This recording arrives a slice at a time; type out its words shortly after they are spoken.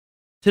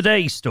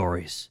Today's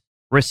stories.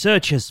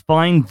 Researchers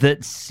find that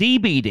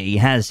CBD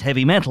has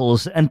heavy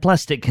metals and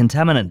plastic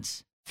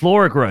contaminants.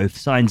 Flora Growth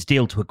signs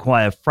deal to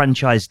acquire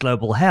franchise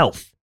Global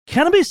Health.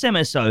 Cannabis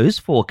MSOs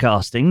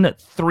forecasting that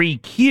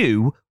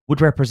 3Q would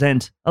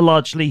represent a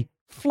largely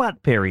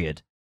flat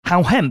period.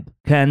 How hemp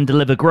can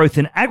deliver growth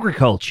in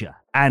agriculture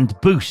and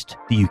boost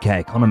the UK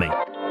economy.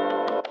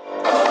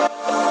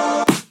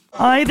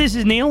 Hi, this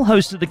is Neil,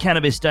 host of the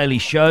Cannabis Daily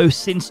Show.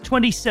 Since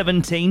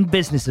 2017,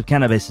 Business of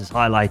Cannabis has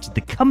highlighted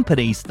the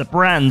companies, the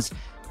brands,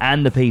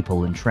 and the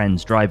people and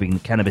trends driving the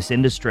cannabis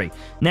industry.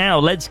 Now,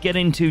 let's get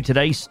into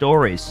today's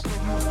stories.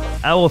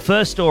 Our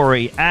first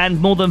story, and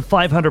more than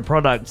 500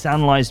 products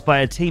analysed by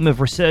a team of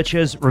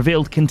researchers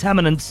revealed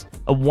contaminants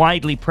are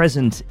widely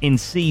present in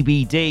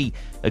CBD,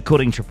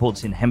 according to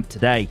reports in Hemp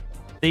Today.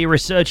 The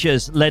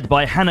researchers, led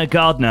by Hannah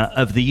Gardner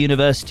of the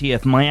University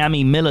of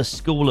Miami Miller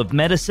School of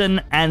Medicine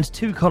and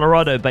two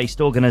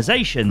Colorado-based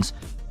organizations,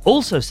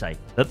 also say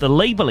that the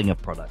labeling of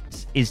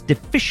products is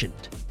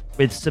deficient,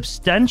 with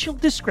substantial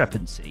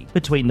discrepancy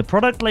between the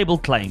product label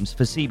claims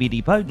for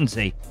CBD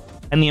potency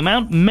and the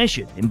amount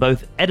measured in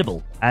both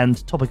edible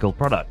and topical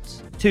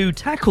products. To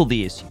tackle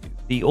the issue,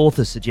 the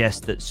authors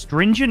suggest that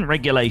stringent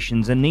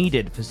regulations are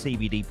needed for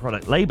CBD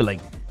product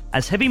labeling,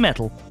 as heavy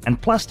metal and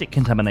plastic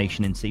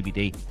contamination in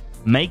CBD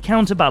may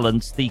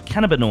counterbalance the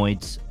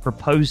cannabinoids'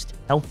 proposed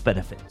health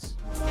benefits.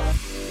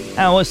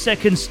 Our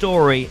second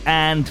story,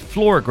 and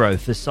Flora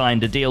Growth has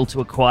signed a deal to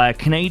acquire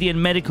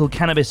Canadian medical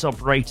cannabis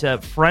operator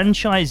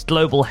Franchise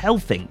Global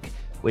Health Inc.,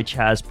 which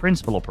has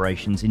principal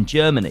operations in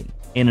Germany,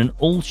 in an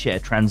all-share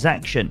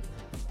transaction.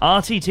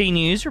 RTT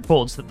News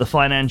reports that the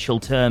financial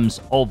terms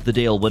of the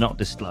deal were not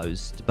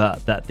disclosed,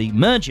 but that the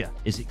merger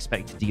is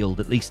expected to yield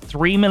at least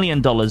 $3 million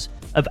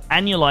of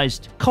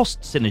annualized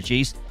cost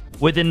synergies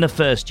within the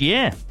first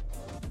year.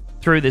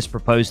 Through this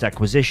proposed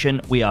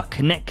acquisition, we are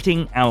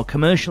connecting our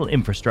commercial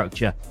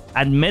infrastructure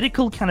and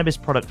medical cannabis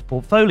product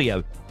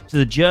portfolio to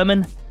the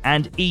German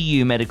and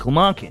EU medical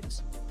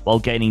markets, while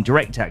gaining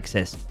direct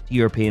access to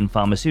European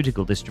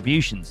pharmaceutical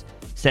distributions,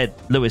 said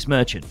Lewis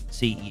Merchant,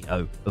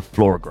 CEO of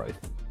Flora Growth.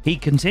 He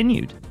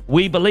continued,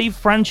 "We believe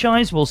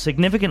franchise will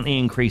significantly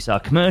increase our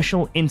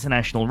commercial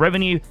international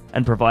revenue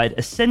and provide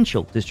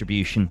essential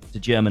distribution to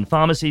German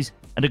pharmacies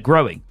and a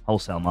growing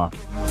wholesale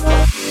market."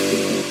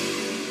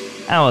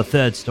 Our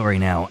third story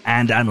now,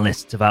 and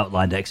analysts have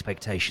outlined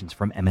expectations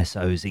from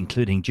MSOs,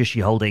 including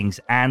Jushi Holdings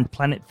and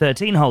Planet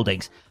 13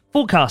 Holdings,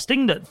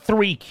 forecasting that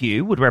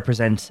 3Q would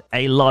represent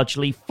a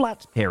largely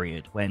flat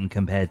period when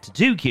compared to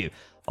 2Q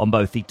on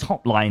both the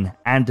top line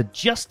and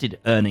adjusted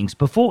earnings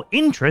before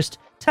interest,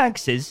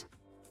 taxes,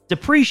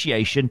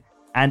 depreciation,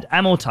 and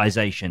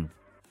amortization.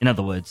 In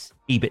other words,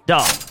 EBITDA,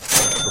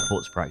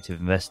 reports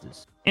Proactive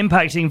Investors.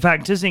 Impacting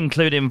factors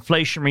include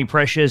inflationary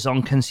pressures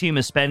on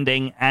consumer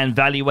spending and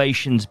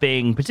valuations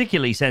being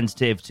particularly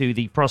sensitive to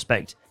the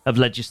prospect of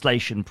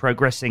legislation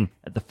progressing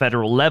at the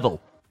federal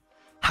level.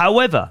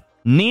 However,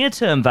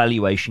 near-term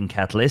valuation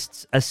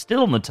catalysts are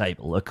still on the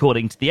table,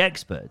 according to the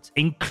experts,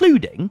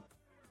 including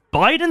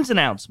Biden's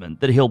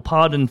announcement that he'll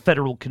pardon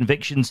federal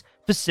convictions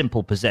for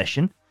simple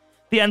possession,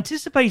 the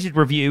anticipated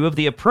review of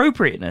the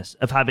appropriateness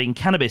of having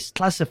cannabis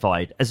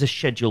classified as a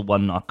Schedule I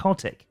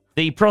narcotic,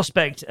 the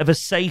prospect of a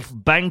Safe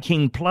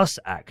Banking Plus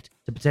Act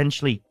to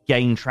potentially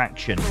gain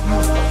traction.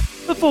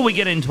 Before we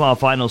get into our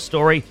final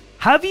story,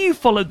 have you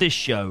followed this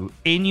show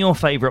in your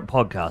favorite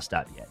podcast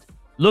app yet?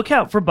 Look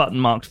out for a button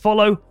marked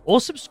follow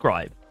or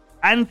subscribe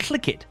and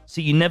click it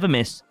so you never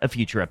miss a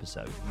future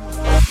episode.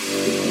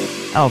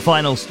 Our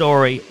final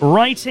story,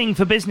 writing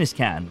for Business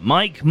Can,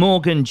 Mike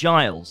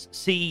Morgan-Giles,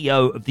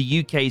 CEO of the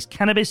UK's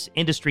Cannabis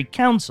Industry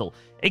Council,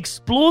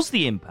 explores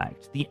the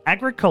impact the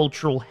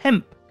agricultural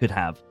hemp could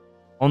have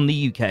on the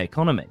UK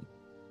economy.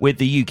 With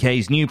the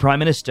UK's new Prime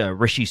Minister,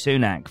 Rishi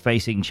Sunak,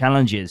 facing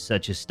challenges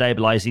such as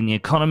stabilising the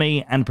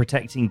economy and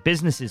protecting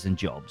businesses and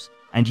jobs,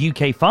 and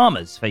UK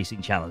farmers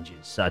facing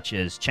challenges such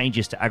as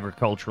changes to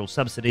agricultural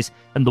subsidies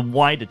and the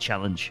wider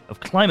challenge of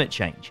climate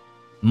change,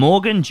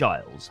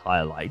 Morgan-Giles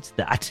highlights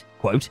that,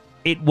 quote,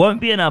 "It won't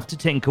be enough to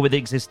tinker with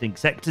existing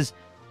sectors,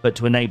 but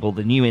to enable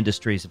the new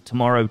industries of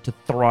tomorrow to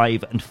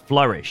thrive and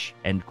flourish,"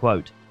 end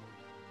quote.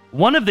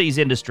 One of these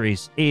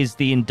industries is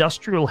the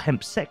industrial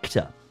hemp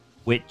sector,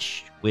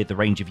 which, with a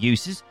range of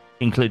uses,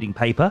 including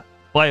paper,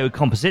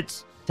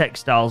 biocomposites,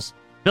 textiles,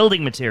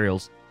 building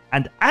materials,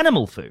 and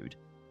animal food,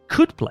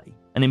 could play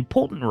an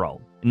important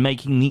role in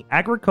making the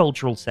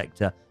agricultural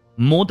sector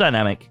more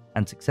dynamic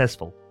and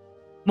successful.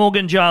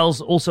 Morgan-Giles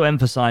also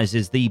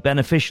emphasizes the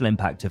beneficial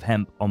impact of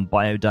hemp on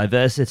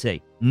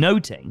biodiversity,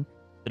 noting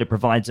that it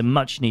provides a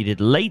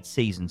much-needed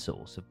late-season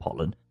source of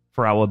pollen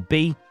for our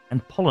bee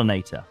and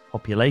pollinator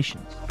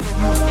populations.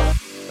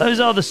 Those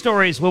are the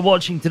stories we're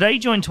watching today.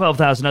 Join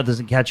 12,000 others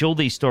and catch all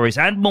these stories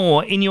and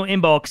more in your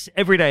inbox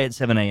every day at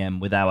 7 a.m.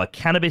 with our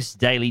Cannabis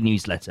Daily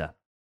newsletter.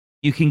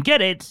 You can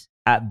get it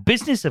at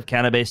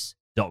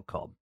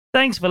businessofcannabis.com.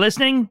 Thanks for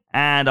listening,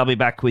 and I'll be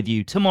back with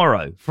you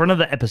tomorrow for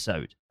another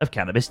episode of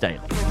Cannabis Daily.